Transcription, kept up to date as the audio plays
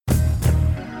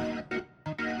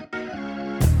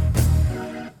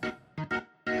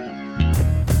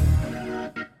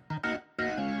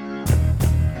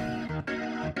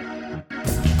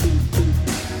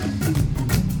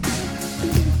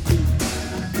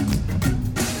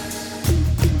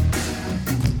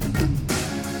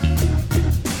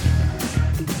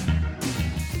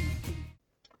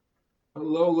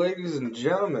Ladies and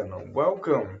gentlemen,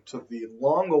 welcome to the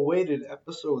long-awaited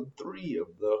episode 3 of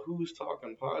the Who's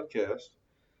Talking podcast.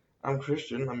 I'm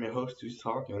Christian, I'm your host who's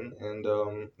talking, and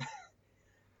I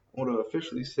want to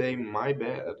officially say my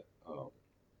bad.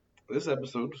 This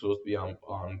episode was supposed to be on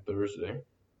Thursday.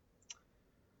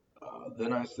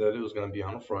 Then I said it was going to be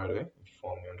on a Friday. If you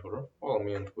follow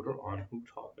me on Twitter on Who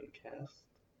Talking Cast,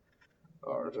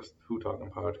 or just Who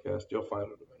Talking Podcast. You'll find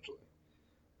it eventually.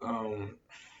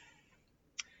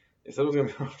 They said it was going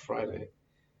to be on Friday.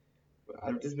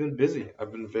 I've just been busy.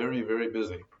 I've been very, very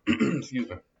busy. Excuse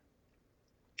me.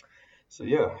 So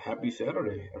yeah, happy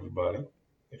Saturday, everybody.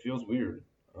 It feels weird.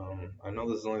 I know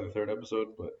this is only the third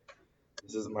episode, but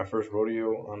this is my first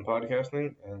rodeo on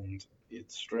podcasting, and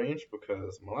it's strange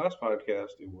because my last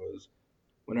podcast, it was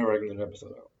whenever I can get an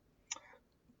episode out.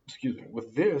 Excuse me.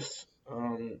 With this,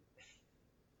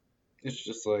 it's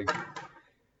just like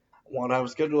I want to have a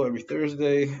schedule every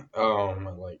Thursday,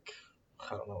 at like,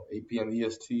 I don't know, 8 p.m.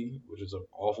 EST, which is an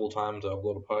awful time to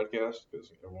upload a podcast because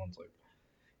everyone's like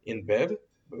in bed,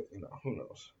 but who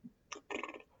knows.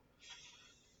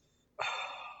 I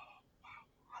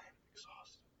am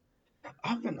exhausted.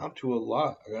 I've been up to a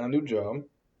lot. I got a new job.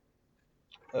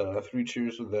 3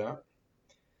 cheers for that.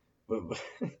 But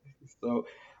so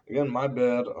again, my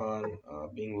bad on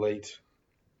being late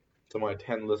to my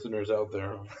 10 listeners out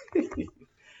there.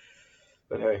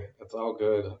 But hey, it's all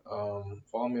good.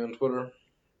 Follow me on Twitter.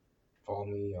 Follow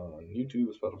me on YouTube,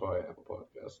 Spotify, Apple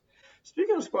Podcasts.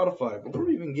 Speaking of Spotify, before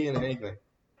we even get into anything,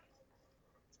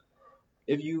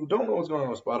 if you don't know what's going on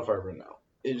with Spotify right now,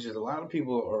 it's just a lot of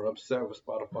people are upset with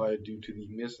Spotify due to the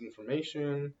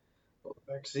misinformation, about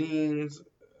the vaccines,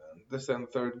 this and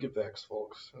the third. Get vax,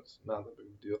 folks. That's not a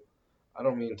big deal. I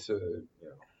don't mean to,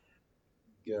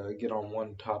 get on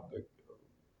one topic,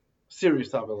 serious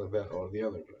topic like that, or the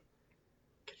other, but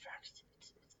get vaxxed.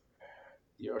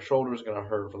 Your shoulder's gonna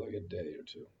hurt for like a day or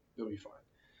two. You'll be fine.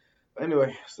 But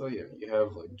anyway, so yeah, you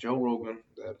have like Joe Rogan,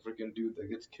 that freaking dude that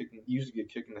used to get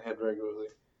kicked in the head regularly,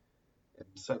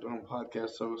 and decided to own a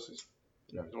podcast host. He's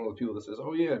one of the people that says,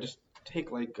 "Oh yeah, just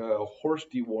take like a horse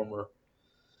dewormer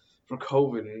for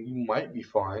COVID, and you might be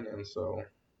fine." And so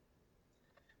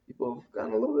people have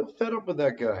gotten a little bit fed up with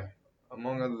that guy,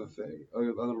 among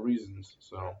other reasons.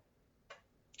 So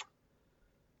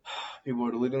people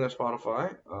are deleting their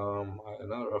Spotify.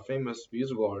 A famous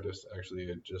musical artist actually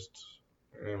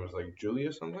her name was like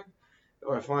Julia something. If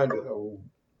I find it, I will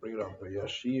bring it up. But yeah,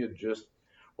 she had just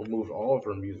removed all of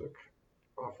her music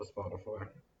off of Spotify,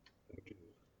 which is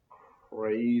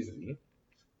crazy.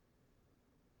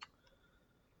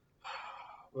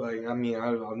 Like, I mean,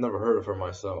 I've never heard of her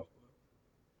myself.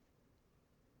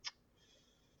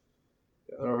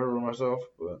 I've never heard of her myself,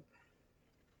 but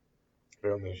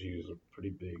apparently she's pretty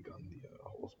big on the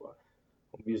whole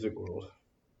music world.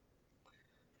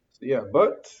 So yeah,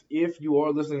 but if you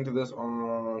are listening to this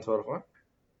on Spotify,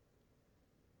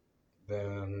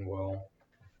 then well,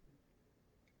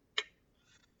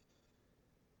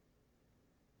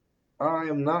 I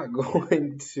am not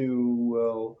going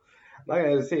to I'm not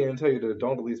gonna say and tell you to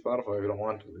don't delete Spotify if you don't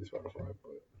want to delete Spotify,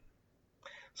 but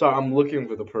so I'm looking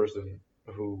for the person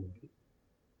who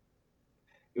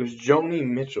it was Joni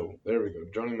Mitchell. There we go,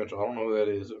 Joni Mitchell. I don't know who that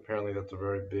is. Apparently, that's a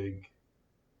very big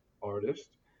artist.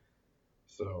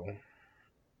 So,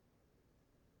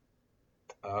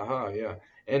 yeah.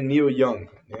 And Neil Young.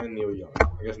 I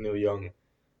guess Neil Young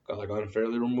got like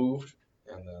unfairly removed,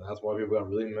 and then that's why people got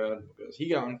really mad because he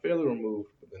got unfairly removed,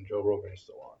 but then Joe Rogan is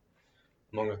still on,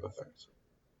 among other things.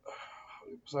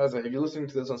 Besides that, if you're listening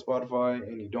to this on Spotify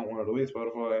and you don't want to delete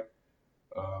Spotify,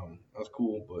 that's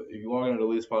cool. But if you are going to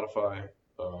delete Spotify,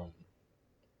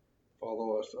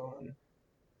 follow us on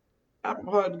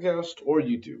Apple Podcast or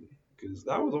YouTube, because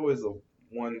that was always the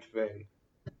one thing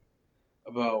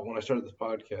about when I started this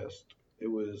podcast. It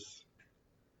was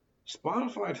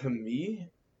Spotify to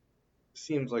me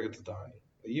seems like it's dying.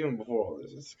 Even before all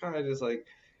this, it's kind of just like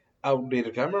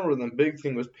outdated. I remember the big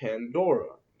thing was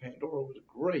Pandora. Pandora was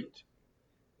great.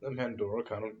 Then Pandora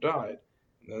kind of died.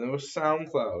 And then there was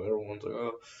SoundCloud. Everyone's like,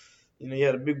 oh, you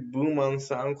had a big boom on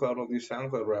SoundCloud, all these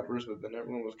SoundCloud rappers, but then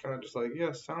everyone was kind of just like,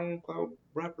 yeah, SoundCloud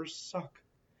rappers suck.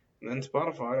 And then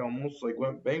Spotify almost like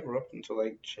went bankrupt until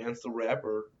like Chance the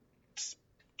Rapper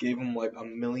gave them like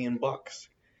 $1 million,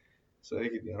 so they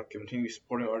could continue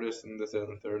supporting artists and this, that,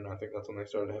 and the third. And I think that's when they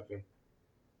started having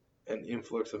an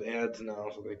influx of ads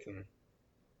now, so they can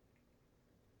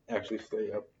actually stay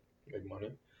up, make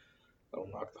money. That'll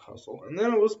knock the hustle. And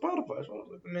then it was Spotify. So I was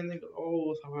like, man, they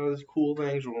go, have these cool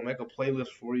things, or we'll make a playlist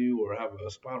for you, or have a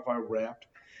Spotify Wrapped. I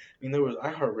mean, there was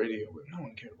iHeartRadio, but no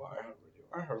one cared about iHeartRadio.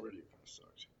 iHeartRadio kind of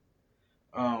sucked.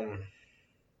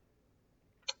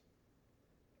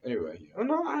 Anyway,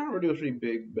 no, iHeartRadio was pretty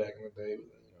big back in the day,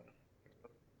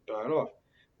 but died off.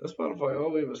 The Spotify, oh,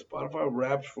 we have a Spotify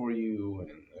Wrapped for you,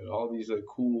 and all these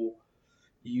cool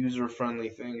user-friendly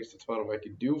things that Spotify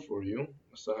could do for you.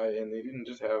 And they didn't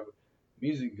just have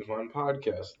music; you could find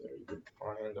podcasts there. You could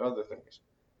find other things.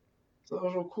 So that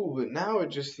was real cool. But now it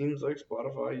just seems like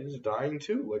Spotify is dying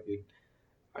too.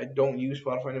 I don't use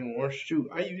Spotify anymore. Shoot,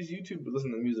 I use YouTube to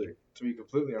listen to music. To be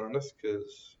completely honest,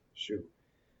 because shoot,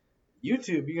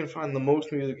 YouTube, you can find the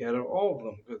most music out of all of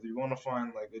them. Because you want to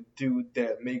find like a dude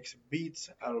that makes beats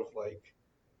out of like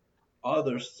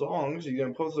other songs, you're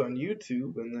gonna post it on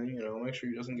YouTube, and then make sure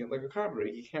he doesn't get like a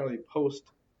copyright. You can't really post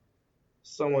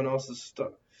someone else's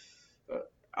stuff. All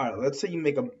right, let's say you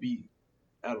make a beat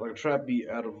out of like a trap beat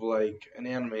out of like an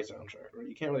anime soundtrack, right?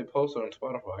 You can't really post it on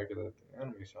Spotify because the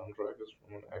anime soundtrack is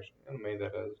from an actual anime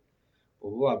that has blah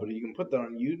blah blah. But you can put that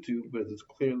on YouTube because it's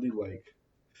clearly like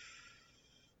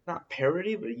not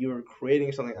parody, but you're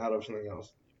creating something out of something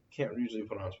else. You can't usually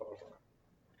put it on Spotify,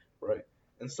 right?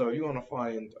 And so you want to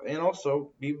find, and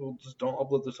also people just don't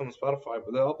upload this on Spotify,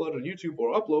 but they'll upload on YouTube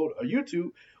or upload a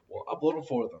YouTube will upload it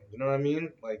for them. You know what I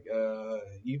mean? Like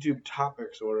YouTube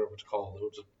Topics or whatever it's called. It'll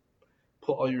just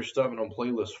put all your stuff in a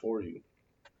playlist for you,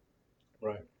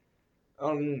 right?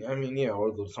 I mean, yeah,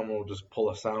 or someone will just pull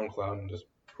a SoundCloud and just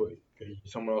put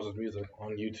someone else's music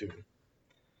on YouTube.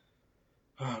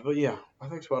 But yeah, I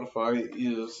think Spotify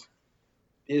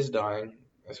is dying,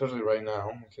 especially right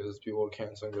now, because people are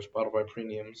canceling their Spotify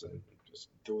premiums and just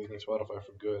deleting Spotify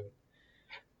for good.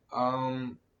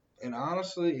 And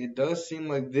honestly, it does seem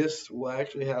like this will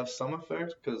actually have some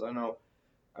effect, because I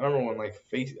remember when like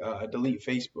I delete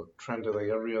Facebook trended like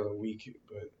every other week,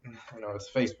 but it's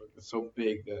Facebook. It's so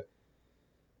big that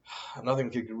nothing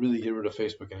could really get rid of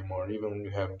Facebook anymore. Even when you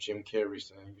have Jim Carrey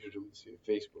saying you should delete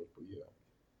Facebook, but yeah,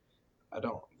 I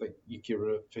don't think you get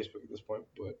rid of Facebook at this point.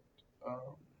 But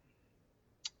um,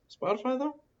 Spotify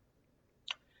though,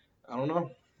 I don't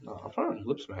know. No, I'm probably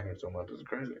lip smacking so much. It's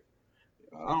crazy.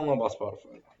 I don't know about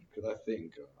Spotify because I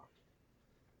think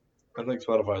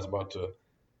Spotify is about to.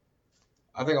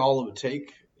 I think all it would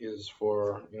take is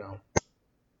for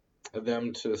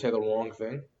them to say the wrong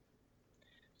thing.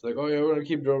 It's like, oh yeah, we're gonna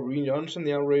keep Joe. We understand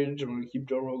the outrage, and we're gonna keep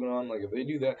Joe Rogan on. Like if they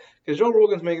do that, because Joe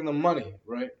Rogan's making the money,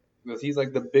 right? Because he's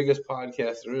like the biggest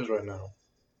podcast there is right now.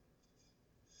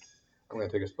 I'm gonna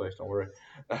take his place. Don't worry.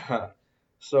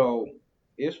 So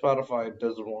if Spotify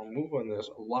does the wrong move on this,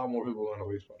 a lot more people are gonna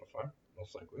leave Spotify,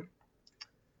 most likely.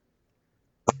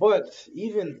 But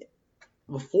even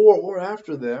before or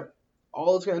after that,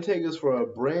 all it's going to take is for a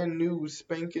brand new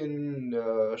spanking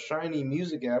shiny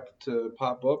music app to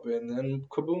pop up, and then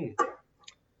kaboom,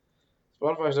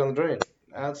 Spotify's down the drain.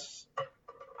 That's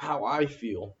how I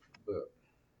feel, but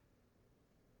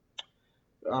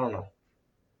I don't know.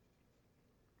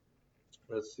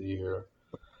 Let's see here.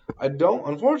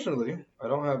 Unfortunately, I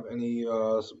don't have any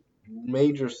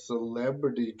major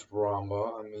celebrity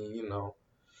drama. I mean,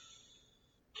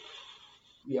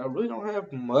 yeah, I really don't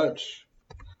have much.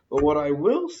 But what I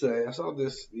will say, I saw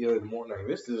this the other morning.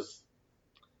 This is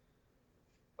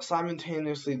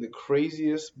simultaneously the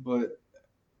craziest, but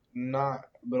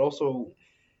also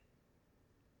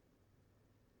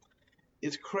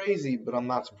it's crazy, but I'm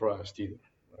not surprised either.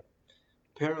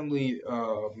 Apparently,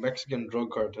 Mexican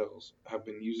drug cartels have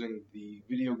been using the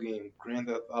video game Grand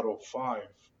Theft Auto 5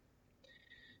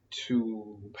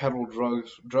 to peddle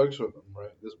drugs for them.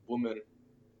 Right, this woman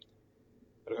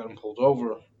that got him pulled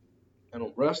over and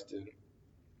arrested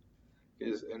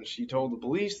and she told the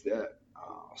police that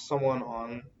someone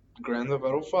on Grand Theft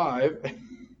Auto 5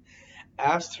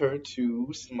 asked her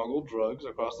to smuggle drugs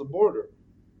across the border,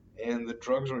 and the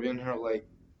drugs were in her like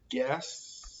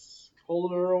gas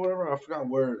holder or whatever. I forgot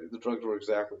where the drugs were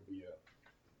exactly. But yeah,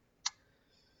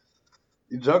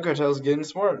 the drug cartel's getting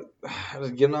smart,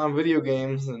 just getting on video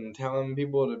games and telling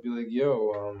people to be like,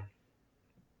 "Yo,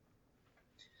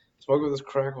 smoke with this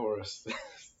crack horse."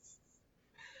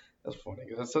 That's funny.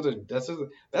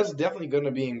 That's definitely going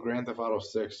to be in Grand Theft Auto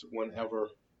 6 whenever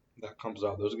that comes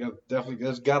out.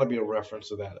 There's got to be a reference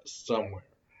to that somewhere,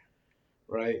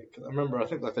 right? 'Cause I remember I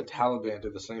think like the Taliban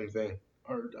did the same thing,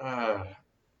 or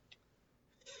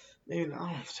maybe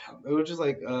not. It was just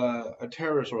like a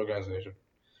terrorist organization.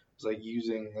 It's like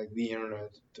using like the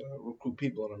internet to recruit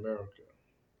people in America.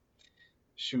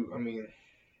 Shoot, I mean,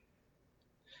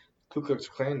 Ku Klux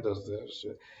Klan does that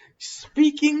shit.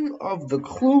 Speaking of the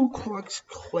Ku Klux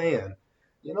Klan,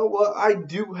 you know what? I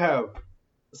do have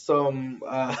some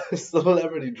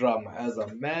celebrity drama, as a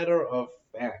matter of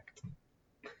fact.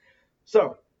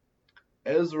 So,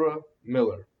 Ezra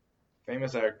Miller,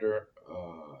 famous actor.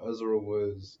 Ezra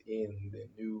was in the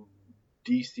new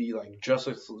DC like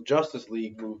Justice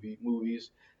League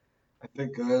movies. I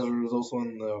think Ezra was also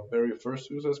in the very first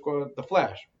Suicide Squad. The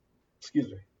Flash, excuse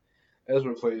me.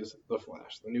 Ezra plays the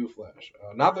Flash, the new Flash,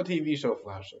 not the TV show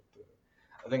Flash.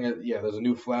 I think there's a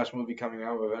new Flash movie coming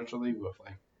out eventually with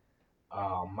like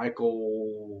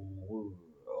Michael,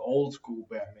 old school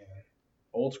Batman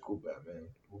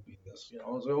will be this. You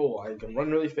know, so I can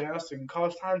run really fast and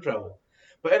cause time travel.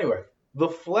 But anyway, the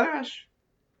Flash,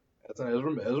 that's an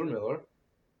Ezra Miller,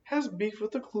 has beef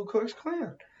with the Ku Klux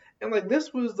Klan. And like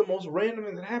this was the most random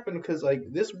thing that happened because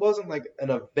like this wasn't like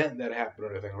an event that happened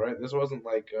or anything, right? This wasn't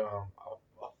like a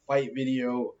fight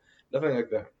video, nothing like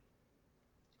that.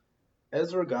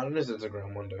 Ezra got on his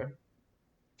Instagram one day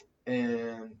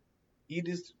and he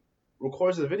just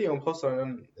records the video and posts it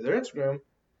on their Instagram.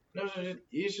 And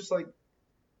he's just like,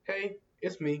 "Hey,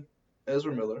 it's me,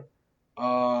 Ezra Miller.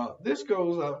 This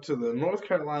goes out to the North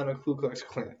Carolina Ku Klux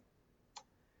Klan.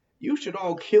 You should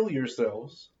all kill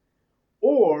yourselves,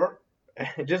 or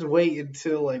just wait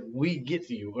until like we get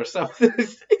to you or something."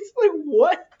 It's like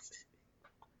what?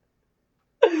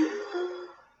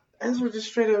 Ezra just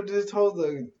straight up just told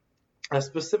a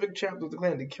specific chapter of the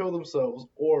Klan to kill themselves,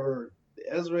 or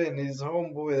Ezra and his their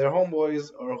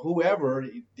homeboys, or whoever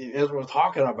Ezra was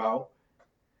talking about,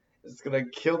 is gonna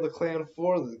kill the Klan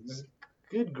for them. Just,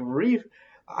 good grief!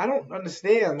 I don't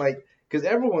understand, like, because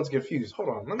everyone's confused. Hold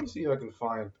on, let me see if I can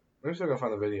find. Let me see if I can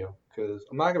find the video, because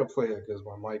I'm not gonna play it because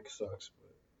my mic sucks.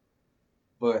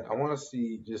 But I want to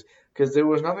see just because there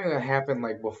was nothing that happened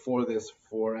like before this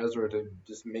for Ezra to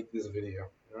just make this video.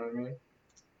 You know what I mean?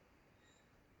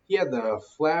 He had the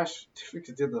flash,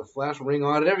 did the flash ring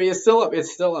on it. It's still up.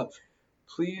 It's still up.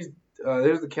 Please,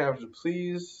 there's the caption.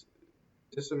 Please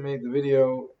disseminate the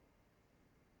video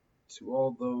to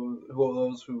all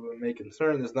those who may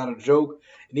concern. It's not a joke.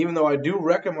 And even though I do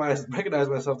recognize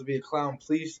myself to be a clown,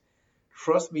 please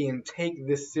trust me and take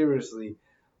this seriously.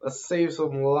 Let's save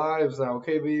some lives now,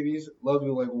 okay, babies? Love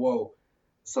you like whoa.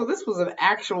 So this was an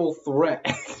actual threat.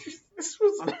 This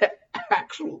was an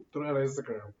actual threat on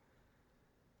Instagram.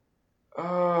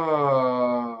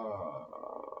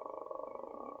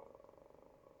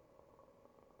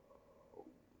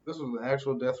 This was an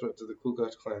actual death threat to the Ku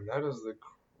Klux Klan. That is the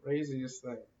craziest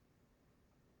thing.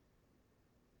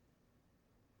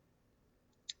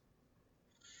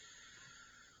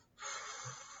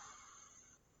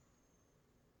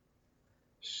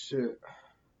 Shit.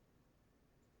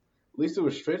 At least it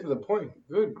was straight to the point.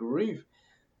 Good grief.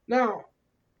 Now,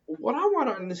 what I want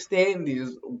to understand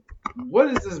is, what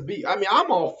is this beef? I mean,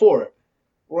 I'm all for it,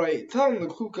 right? Telling the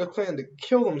Ku Klux Klan to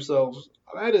kill themselves,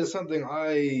 that is something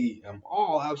I am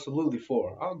all absolutely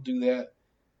for. I'll do that.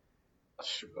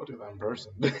 Shoot, I'll do that in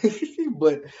person.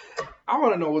 But I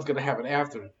want to know what's going to happen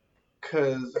after.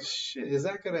 Because, shit, is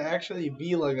that going to actually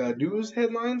be like a news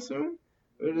headline soon?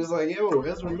 It is like, yo,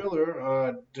 Ezra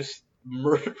Miller just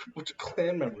murdered a bunch of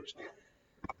Klan members.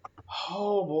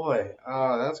 Oh boy,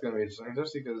 that's gonna be interesting,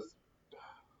 especially because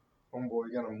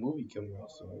homeboy got a movie coming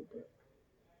out soon. But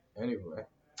anyway,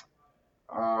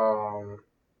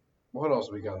 what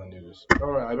else we got in the news?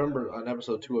 All right, I remember on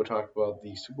episode 2 I talked about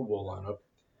the Super Bowl lineup,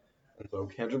 and so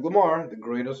Kendrick Lamar, the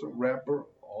greatest rapper of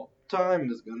all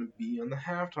time, is gonna be on the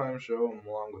halftime show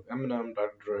along with Eminem,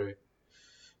 Dr. Dre,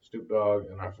 Snoop Dogg,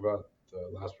 and I forgot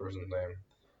the last person's name.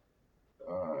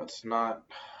 It's not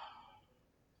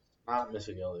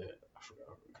Missy Elliott. I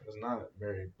forgot. It's not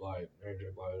Mary J. Blige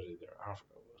either. I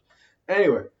forgot what it was.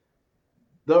 Anyway,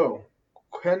 though,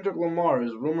 Kendrick Lamar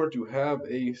is rumored to have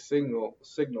a single,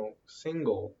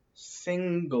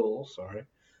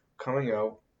 coming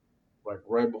out like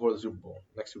right before the Super Bowl,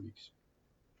 next 2 weeks.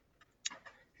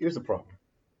 Here's the problem.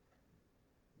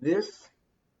 This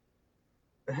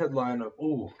headline of,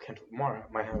 Kendrick Lamar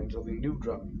might have something new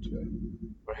dropping today.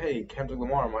 Or hey, Kendrick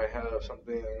Lamar might have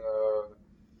something,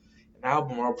 an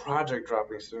album or a project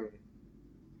dropping soon.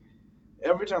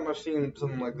 Every time I've seen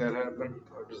something like that happen,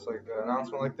 or just like an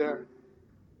announcement like that,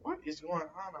 what is going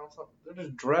on outside? They're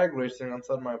just drag racing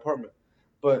outside my apartment.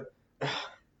 But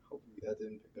hopefully that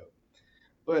didn't pick up.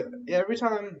 But yeah, every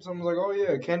time someone's like, "Oh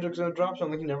yeah, Kendrick's gonna drop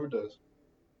something," he never does.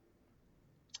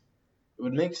 It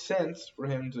would make sense for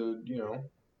him to,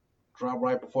 drop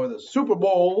right before the Super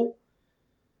Bowl.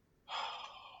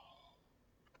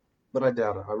 But I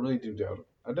doubt it. I really do doubt it.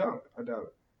 I doubt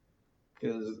it.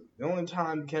 Because the only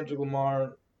time Kendrick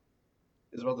Lamar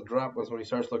is about to drop was when he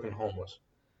starts looking homeless.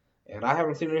 And I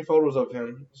haven't seen any photos of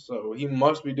him, so he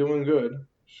must be doing good.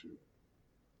 Shoot.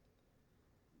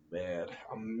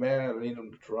 I'm mad. I need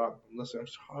him to drop. Listen,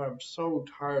 I'm so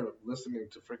tired of listening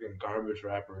to freaking garbage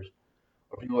rappers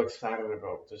or people excited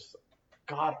about just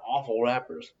god awful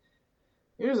rappers.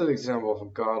 Here's an example of a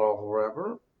god-awful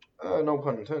rapper. No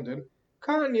pun intended.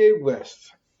 Kanye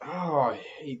West. Oh, I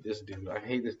hate this dude. I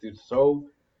hate this dude so.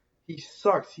 He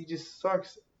sucks. He just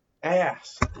sucks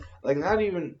ass. Like, not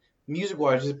even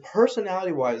music-wise, just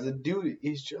personality-wise. The dude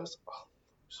is just a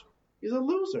loser. He's a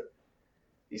loser.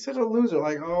 He's such a loser.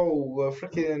 Like,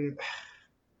 freaking.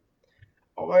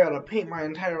 Oh, I gotta paint my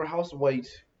entire house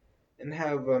white and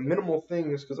have minimal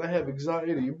things because I have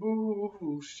anxiety.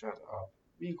 Boo! Shut up.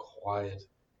 Be quiet.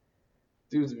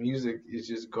 Dude's music is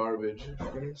just garbage.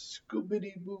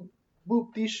 Scoobity boop,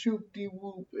 boop-de shoop-de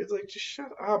whoop. It's like, just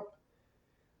shut up.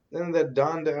 Then that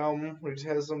Donda album, where it just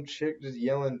has some chick just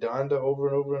yelling Donda over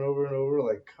and over and over and over.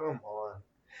 Like, come on.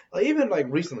 Like, even like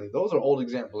recently, those are old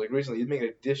examples. Like recently, he's making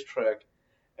a diss track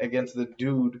against the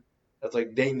dude that's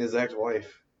like dating his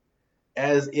ex-wife,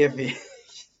 as if he.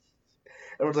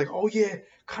 Everyone's like, oh yeah,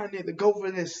 Kanye, the go for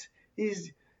this.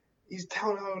 He's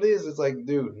telling how it is. It's like,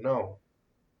 dude, no.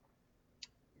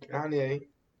 Kanye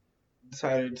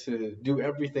decided to do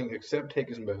everything except take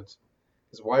his meds.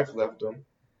 His wife left him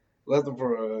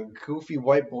for a goofy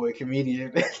white boy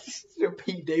comedian,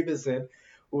 Pete Davidson,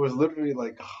 who was literally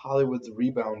like Hollywood's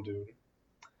rebound dude.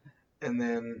 And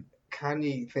then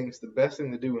Kanye thinks the best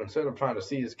thing to do, instead of trying to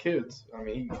see his kids, I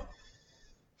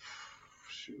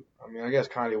guess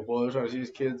Kanye was trying to see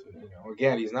his kids, but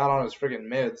again, he's not on his freaking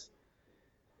meds.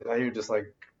 I hear just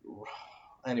like,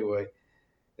 anyway,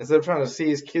 instead of trying to see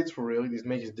his kids for real, he just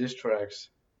makes diss tracks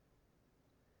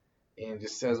and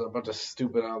just says a bunch of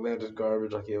stupid, outlandish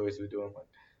garbage like he always be doing. Like,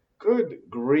 good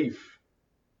grief.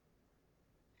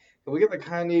 Can we get the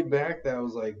Kanye back that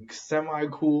was like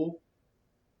semi-cool?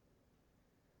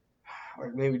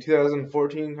 Like maybe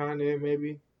 2014 Kanye,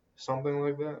 maybe? Something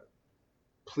like that.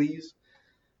 Please?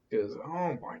 Because,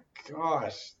 oh my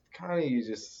gosh, Kanye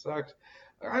just sucks.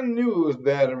 I knew it was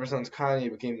bad ever since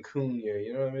Kanye became Kanye,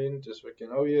 you know what I mean? Just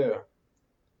freaking, oh yeah.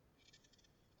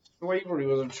 Slavery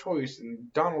was a choice,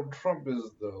 and Donald Trump is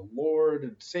the Lord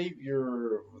and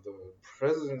Savior of the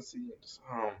presidency.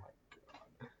 Oh my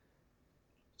God.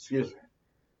 Excuse me.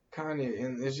 Kanye,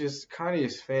 and it's just,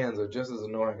 Kanye's fans are just as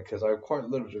annoying because I've quite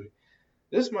literally,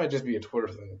 this might just be a Twitter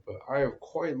thing, but I have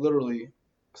quite literally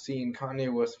seen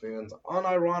Kanye West fans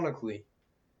unironically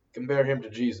compare him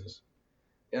to Jesus.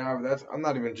 And I'm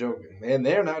not even joking. And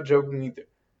they're not joking either.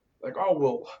 Like, oh,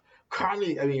 well,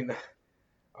 Kanye,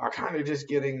 Kanye just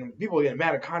people getting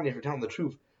mad at Kanye for telling the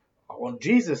truth. When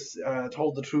Jesus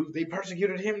told the truth, they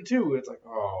persecuted him too. It's like,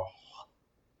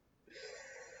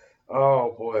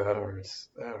 oh boy, that hurts.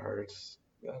 That hurts.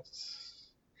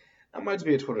 That might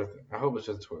be a Twitter thing. I hope it's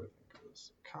just a Twitter thing,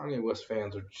 because Kanye West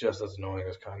fans are just as annoying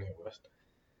as Kanye West.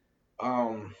 I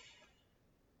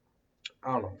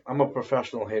don't know. I'm a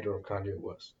professional hater of Kanye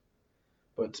West.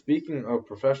 But speaking of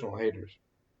professional haters,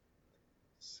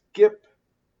 Skip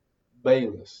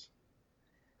Bayless.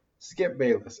 Skip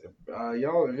Bayless. If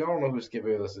y'all don't know who Skip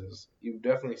Bayless is, you've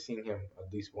definitely seen him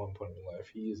at least one point in your life.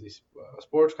 He is a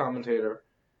sports commentator.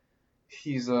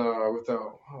 He's why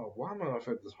am I gonna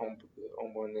fit this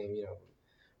homeboy name?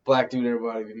 Black dude.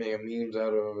 Everybody be making memes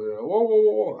out of.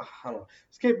 Whoa. I don't know.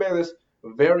 Skip Bayless,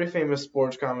 very famous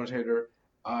sports commentator,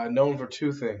 known for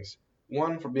two things: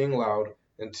 one, for being loud,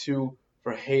 and two,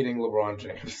 for hating LeBron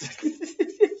James.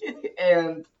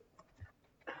 And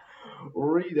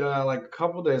read like a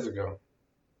couple days ago,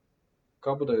 I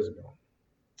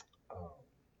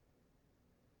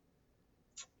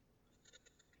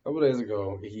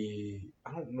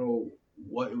don't know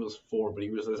what it was for, but he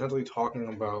was essentially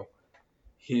talking about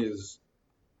his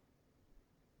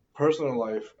personal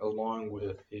life along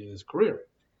with his career.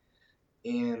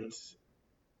 And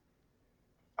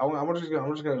I'm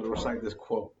just gonna recite this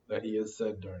quote that he has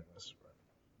said during this.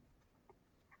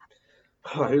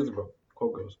 Here's the quote.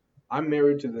 Quote goes, "I'm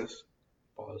married to this.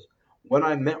 Pause. When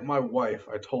I met my wife,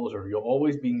 I told her, you'll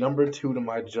always be number 2 to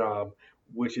my job,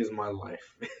 which is my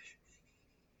life."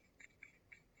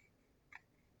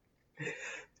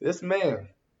 This man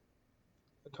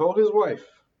told his wife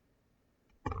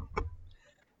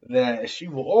that she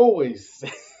will always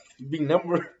be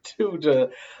number 2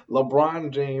 to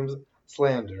LeBron James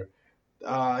slander.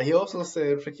 He also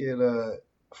said freaking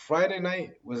Friday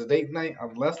night was date night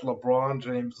unless LeBron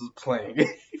James was playing.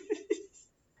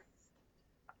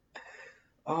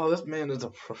 Oh, this man is a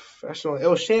professional. It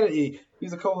was Shannon.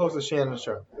 He's a co-host of Shannon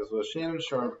Sharp. It was Shannon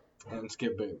Sharp and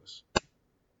Skip Bayless.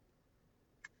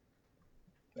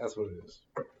 That's what it is.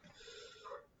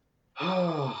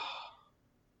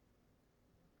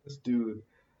 This dude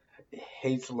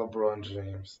hates LeBron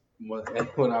James more than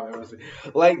anyone I've ever seen.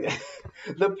 Like,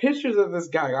 the pictures of this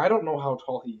guy, I don't know how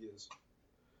tall he is,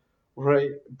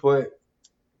 right? But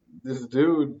this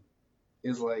dude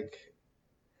is like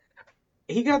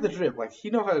he got the drip. Like he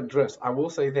know how to dress. I will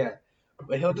say that.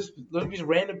 But there'll be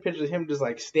random pictures of him just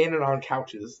like standing on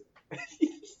couches,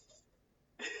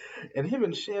 and him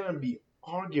and Shannon be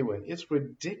arguing. It's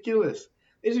ridiculous.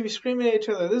 They just be screaming at each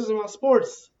other. This is about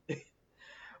sports.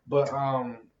 But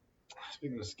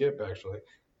speaking of Skip, actually,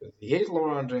 he hates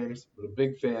LeBron James, but a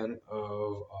big fan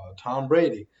of Tom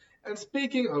Brady. And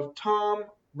speaking of Tom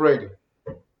Brady,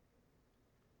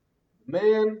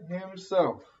 man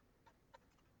himself,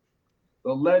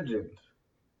 the legend.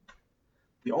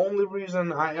 The only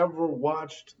reason I ever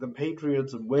watched the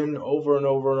Patriots win over and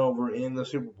over and over in the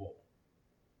Super Bowl.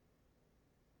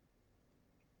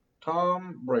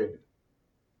 Tom Brady.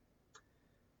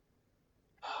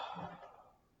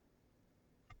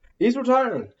 He's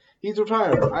retiring. He's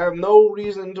retired. I have no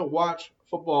reason to watch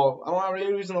football. I don't have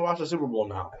any reason to watch the Super Bowl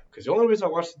now. Because the only reason I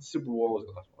watched the Super Bowl was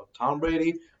because Tom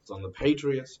Brady was on the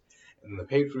Patriots, and the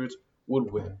Patriots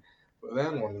would win. But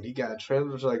then when he got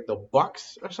traded to like the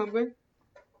Bucks or something,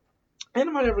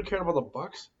 anybody ever cared about the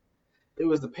Bucks? It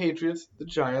was the Patriots, the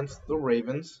Giants, the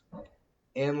Ravens,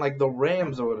 and like the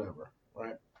Rams or whatever,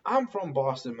 right? I'm from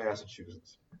Boston,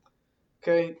 Massachusetts.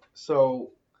 Okay,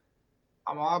 so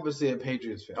I'm obviously a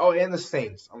Patriots fan. Oh, and the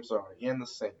Saints. I'm sorry, and the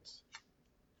Saints.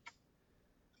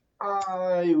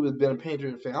 I've been a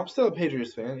Patriots fan. I'm still a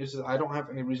Patriots fan. It's just I don't have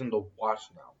any reason to watch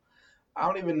now. I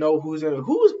don't even know who's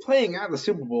playing at the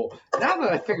Super Bowl. Now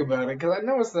that I think about it, because I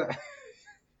know it's that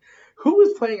who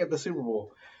is playing at the Super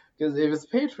Bowl. Because if it's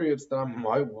Patriots, then I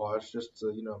might watch just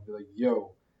to be like,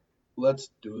 yo, let's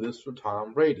do this for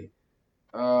Tom Brady.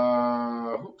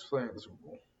 Who's playing at the Super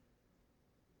Bowl?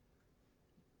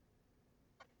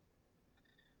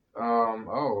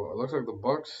 It looks like the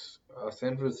Bucks,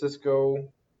 San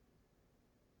Francisco.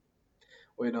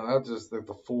 Wait, no, that's just like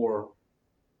the four.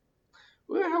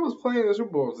 Who the hell was playing the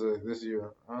Super Bowl this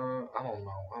year? I don't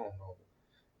know.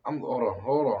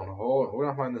 Hold on. We're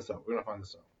gonna find this out.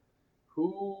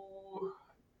 Who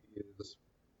is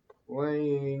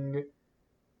playing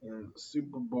in the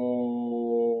Super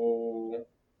Bowl?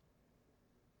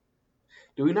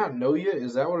 Do we not know yet?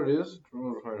 Is that what it is? Is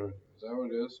that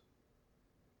what it is?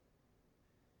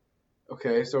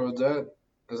 Okay, so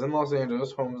is in Los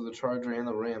Angeles, home to the Chargers and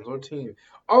the Rams. What team?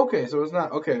 Okay, so it's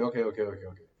not. Okay. The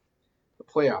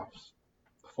playoffs.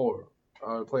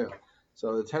 Playoff.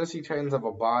 So the Tennessee Titans have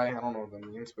a bye. I don't know what that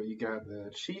means, but you got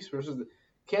the Chiefs versus the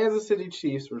Kansas City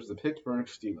Chiefs versus the Pittsburgh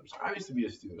Steelers. I used to be a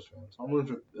Steelers fan, so I'm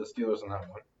rooting for the Steelers on that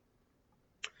one.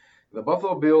 The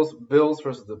Buffalo Bills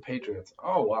versus the Patriots.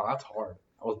 Oh, wow, that's hard.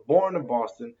 I was born in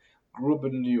Boston, grew up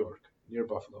in New York, near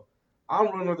Buffalo. I'm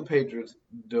rooting for the Patriots,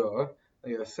 duh.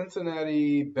 The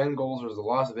Cincinnati Bengals versus the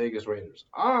Las Vegas Raiders.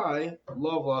 I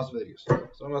love Las Vegas, so I'm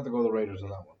going to have to go with the Raiders on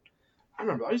that one. I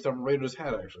remember, I used to have a Raiders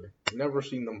hat, actually. Never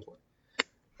seen them play.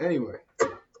 Anyway,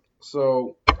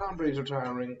 so Tom Brady's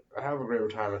retiring. I have a great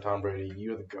retirement, Tom Brady.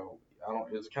 You're the GOAT.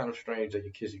 It's kind of strange that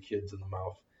you kiss your kids in the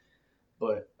mouth,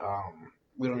 but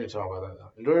we don't need to talk about that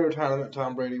now. Enjoy your retirement,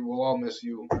 Tom Brady. We'll all miss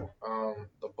you.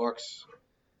 The Bucks.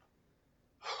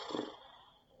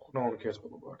 No one cares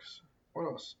about the Bucks. What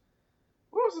else?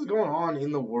 What else is going on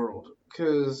in the world?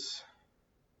 Because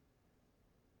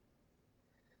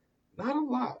not a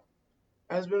lot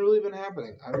has really been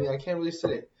happening. I mean, I can't really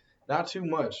say not too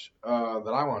much that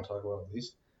I want to talk about, at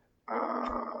least.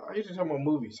 I usually talk about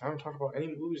movies. I haven't talked about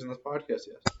any movies in this podcast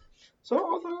yet. So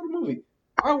I'll talk about a movie.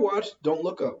 I watched Don't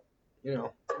Look Up.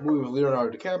 A movie with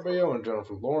Leonardo DiCaprio and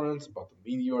Jennifer Lawrence about the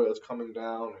meteor that's coming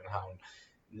down and how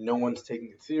no one's taking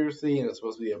it seriously, and it's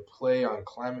supposed to be a play on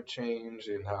climate change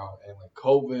and like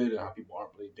COVID and how people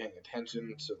aren't really paying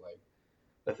attention to like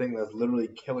the thing that's literally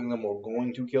killing them or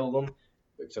going to kill them,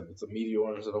 except it's a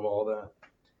meteor instead of all that.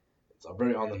 It's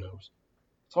very on the nose.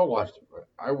 So I watched it. Right?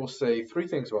 I will say 3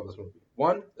 things about this movie.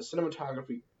 1, the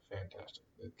cinematography, fantastic.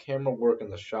 The camera work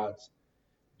and the shots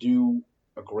do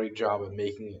a great job of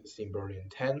making it seem very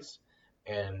intense.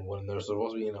 And when there's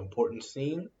supposed to be an important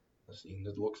scene, the scene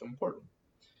that looks important.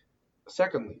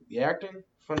 Secondly, the acting,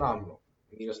 phenomenal.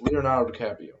 It's Leonardo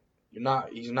DiCaprio.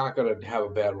 He's not going to have a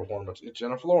bad performance. It's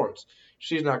Jennifer Lawrence.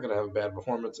 She's not going to have a bad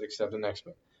performance except in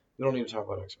X-Men. We don't need to talk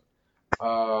about X-Men.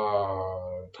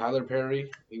 Tyler Perry,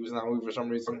 he was in that movie for some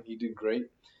reason. He did great.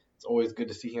 It's always good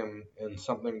to see him in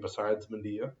something besides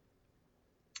Medea.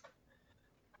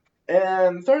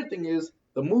 And third thing is,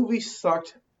 the movie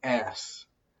sucked ass.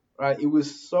 Right? It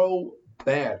was so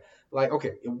bad. Like,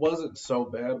 okay, it wasn't so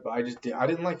bad, but I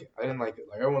didn't like it. Like,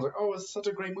 everyone's like, oh, it's such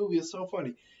a great movie. It's so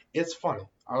funny. It's funny.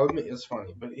 I'll admit it's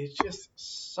funny, but it just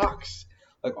sucks.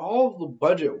 Like, all of the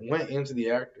budget went into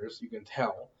the actors. You can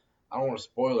tell. I don't want to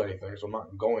spoil anything, so I'm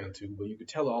not going to, but you can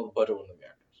tell all the budget went into the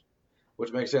actors.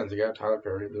 which makes sense. You got Tyler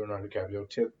Perry, Leonardo DiCaprio,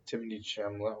 Timothy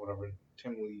Chalamet, whatever,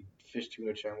 Timothy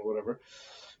Fishtuna Chalamet, whatever,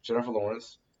 Jennifer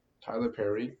Lawrence, Tyler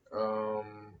Perry,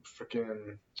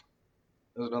 freaking,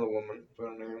 there's another woman, I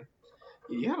don't know.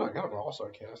 Yeah, I got an all-star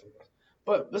cast in this.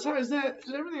 But besides that,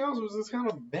 just everything else was just kind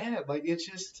of bad. Like, it's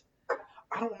just,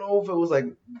 I don't know if it was like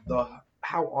the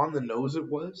how on the nose it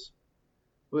was,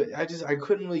 but I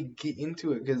couldn't really get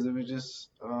into it because it was just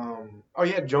oh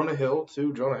yeah, Jonah Hill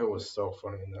too. Jonah Hill was so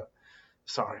funny in that.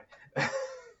 Sorry,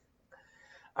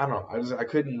 I don't know. I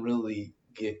couldn't really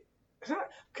get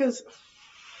because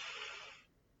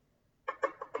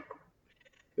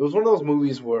it was one of those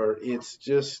movies where it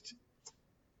just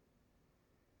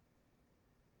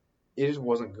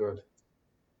wasn't good,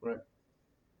 right?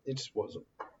 It just wasn't.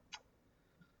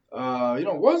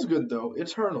 What was good though?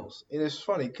 Eternals, and it's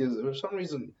funny because for some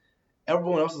reason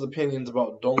everyone else's opinions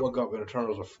about Don't Look Up and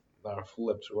Eternals are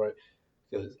flipped, right?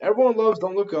 Because everyone loves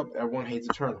Don't Look Up, everyone hates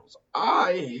Eternals.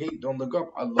 I hate Don't Look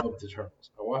Up. I loved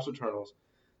Eternals. I watched Eternals.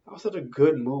 That was such a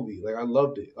good movie. Like I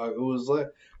loved it. Like it was like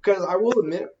because I will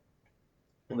admit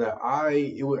that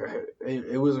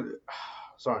it was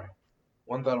sorry,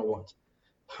 one thought at once.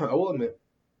 I will admit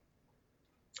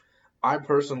I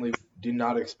personally did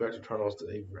not expect Eternals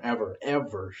to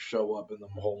ever show up in the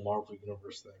whole Marvel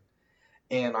Universe thing.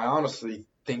 And I honestly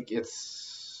think it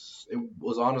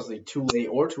was honestly too late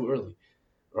or too early,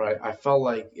 right? I felt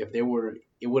like it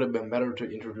would have been better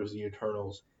to introduce the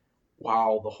Eternals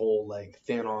while the whole like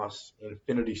Thanos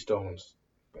Infinity Stones.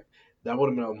 That would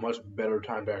have been a much better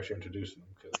time to actually introduce them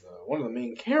because one of the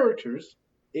main characters,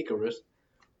 Icarus,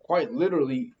 quite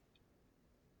literally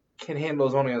can handle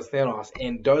his own against Thanos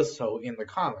and does so in the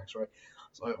comics, right?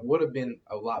 So it would have been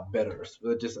a lot better.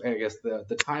 But just I guess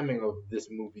the timing of this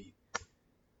movie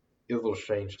is a little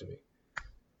strange to me.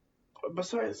 But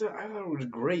besides that, I thought it was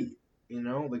great.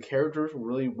 The characters were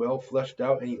really well fleshed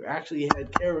out, and you actually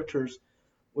had characters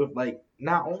with like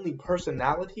not only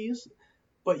personalities,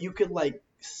 but you could like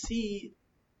see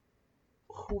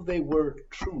who they were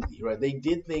truly, right? They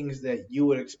did things that you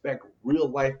would expect real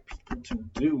life people to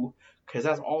do because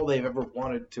that's all they've ever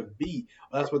wanted to be.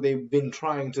 That's what they've been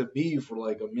trying to be for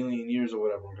like a million years or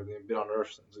whatever because they've been on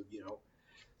Earth since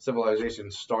civilization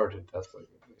started. That's like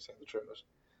what they say in the trailers.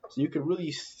 So you could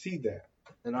really see that,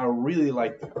 and I really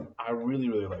liked it. I really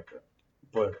really liked it,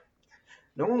 but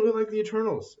no one really liked the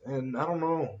Eternals, and I don't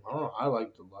know. I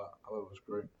liked it a lot. I thought it was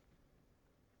great.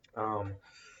 Um,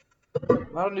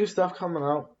 a lot of new stuff coming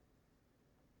out.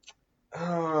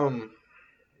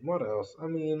 What else? I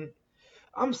mean,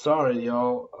 I'm sorry,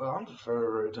 y'all. I'm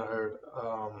very, very tired.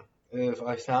 If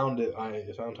I sound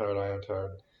tired, I am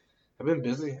tired. I've been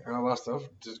busy. I got a lot of stuff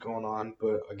just going on.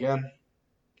 But again,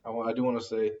 I do want to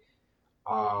say,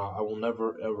 I will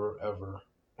never, ever, ever.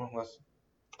 Well,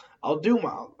 I'll do my,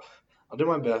 I'll do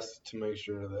my best to make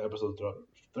sure the episodes are up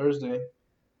Thursday,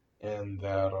 and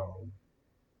that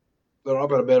they're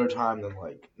up at a better time than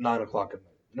like 9 o'clock at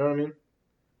night. You know what I mean?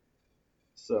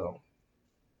 So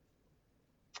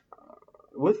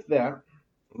with that,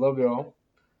 love y'all.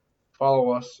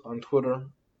 Follow us on Twitter,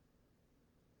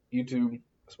 YouTube,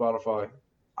 Spotify,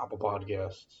 Apple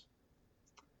Podcasts,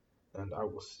 and I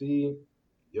will see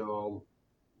y'all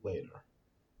later.